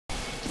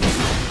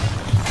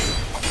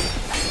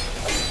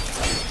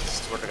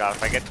god,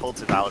 if I get told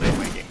to validate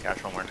my game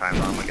cache one more time,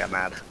 I'm gonna get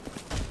mad.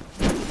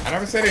 I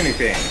never said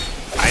anything.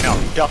 I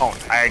know, don't.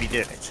 I already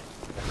did it.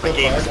 My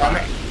game is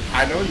fine.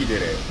 I know you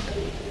did it.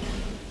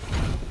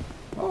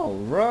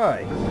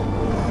 Alright.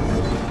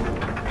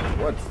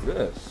 What's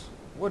this?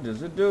 What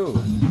does it do?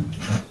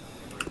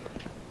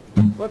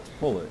 Let's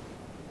pull it.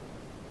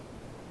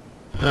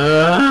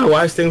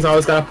 Why is things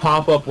always gotta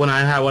pop up when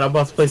I'm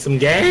about to play some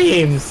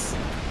games?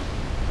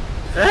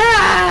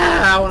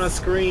 I wanna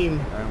scream.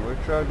 And we're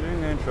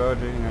trudging and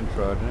trudging and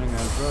trudging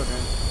and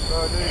trudging,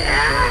 trudging and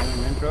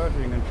trudging and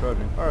trudging and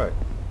trudging. Alright.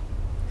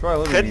 Try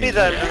living. Could be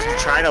that I'm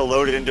trying to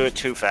load it into it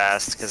too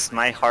fast, because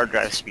my hard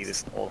drive speed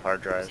is old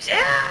hard drives.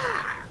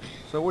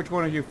 So which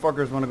one of you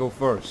fuckers wanna go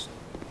first?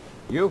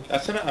 You?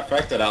 That shouldn't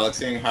affect it, Alex,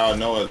 seeing how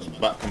Noah's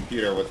butt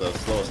computer with the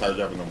slowest hard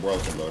drive in the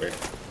world can load it.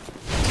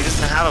 He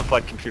doesn't have a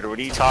butt computer, what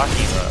are you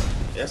talking about?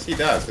 Yes, he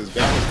does. His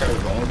graphics card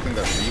is the only thing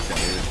that's decent,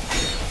 dude.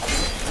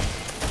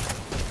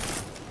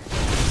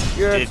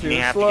 You're Did too he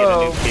have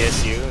slow. to get a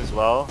new PSU as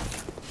well?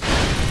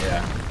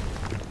 Yeah.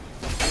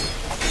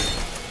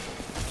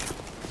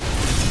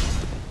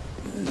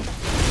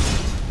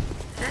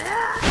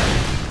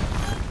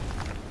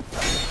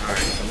 Alright,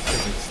 so I'm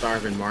freaking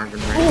starving Marvin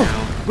right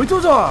now. Ritz!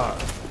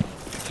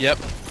 Yep.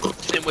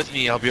 Stay with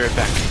me, I'll be right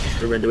back.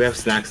 Ruben, do we have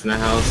snacks in the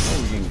house?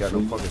 Oh, you ain't got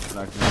no fucking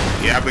snacks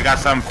now. Yeah, we got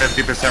some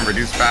 50%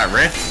 reduced fat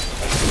Ritz.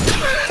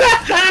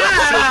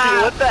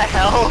 What the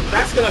hell?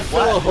 That's gonna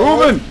fill a hole.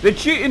 Ruben, they're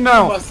cheating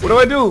now. What do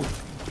I do?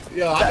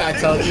 Yo, I gotta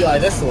tell Eli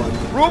this one.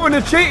 Ruben,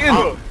 they're cheating.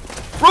 Oh.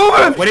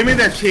 Ruben! What do you mean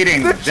they're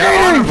cheating? They're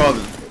They're cheating!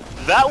 honorable.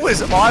 That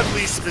was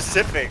oddly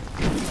specific,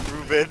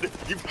 Ruben.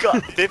 You've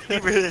got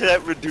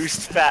 50%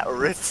 reduced fat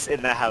Ritz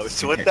in the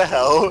house. What the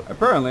hell?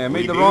 Apparently, I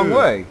made We the do. wrong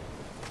way.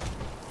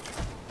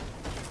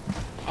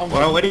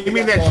 Well, what do you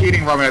mean they're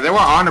cheating, Roman? They were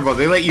honorable.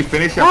 They let you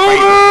finish your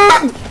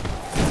fight. Ruben!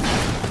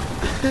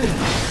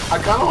 I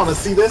kinda wanna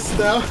see this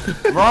now.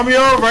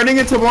 Romeo, running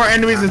into more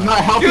enemies is not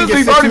helping your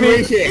Excuse me, pardon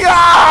me. situation.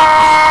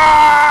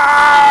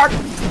 Yeah!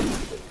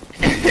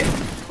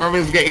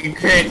 Romeo's getting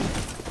crit.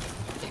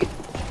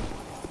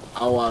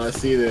 I wanna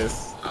see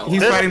this.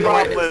 He's fighting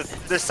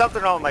There's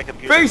something wrong with my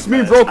computer. Face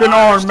me, broken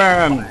arm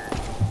man!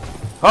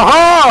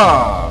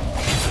 Haha!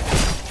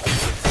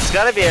 It's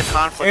gotta be a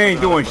conflict. Ain't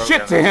with doing another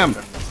shit to program him.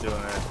 that's doing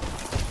it.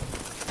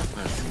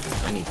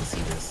 I need to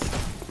see this.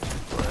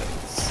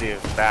 Let's see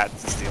if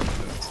that's the only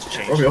thing that's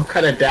changed. Romeo, what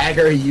kind of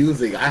dagger are you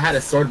using? I had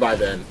a sword by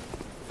then.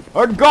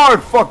 On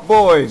guard, fuck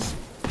boys!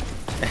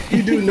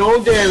 You do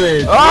no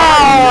damage.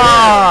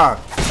 Ah!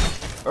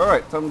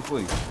 Alright, time to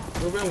flee.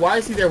 Ruben, why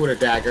is he there with a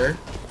dagger?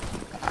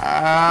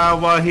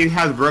 Well, he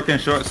has broken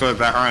short swords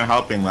that aren't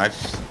helping much.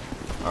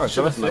 Alright, so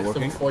Should have that's not fixed him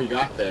working. before you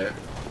got there.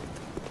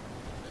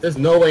 There's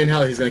no way in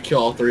hell he's gonna kill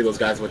all three of those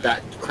guys with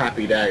that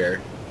crappy dagger.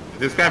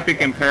 This guy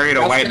can parry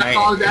the white That's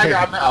not a dagger,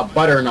 knight. I meant a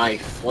butter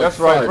knife. What That's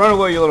right, fudge? run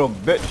away, you little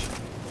bitch.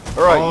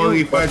 Alright, Holy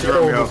you. fudge, Zero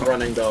Romeo. was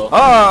running though.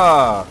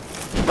 Ah!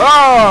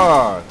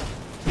 Ah!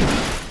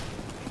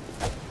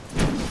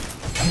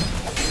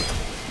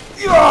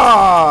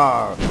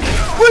 Yeah!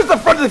 Where's the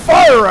friendly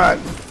fire at?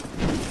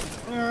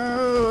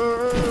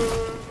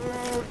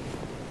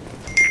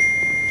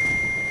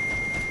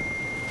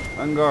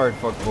 On guard,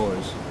 fuck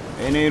boys.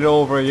 It ain't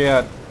over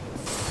yet.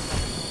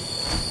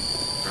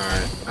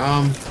 Alright,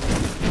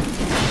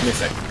 give me a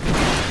sec.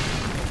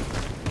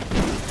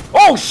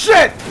 Oh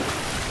shit!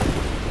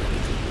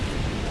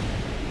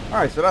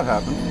 Alright, so that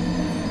happened.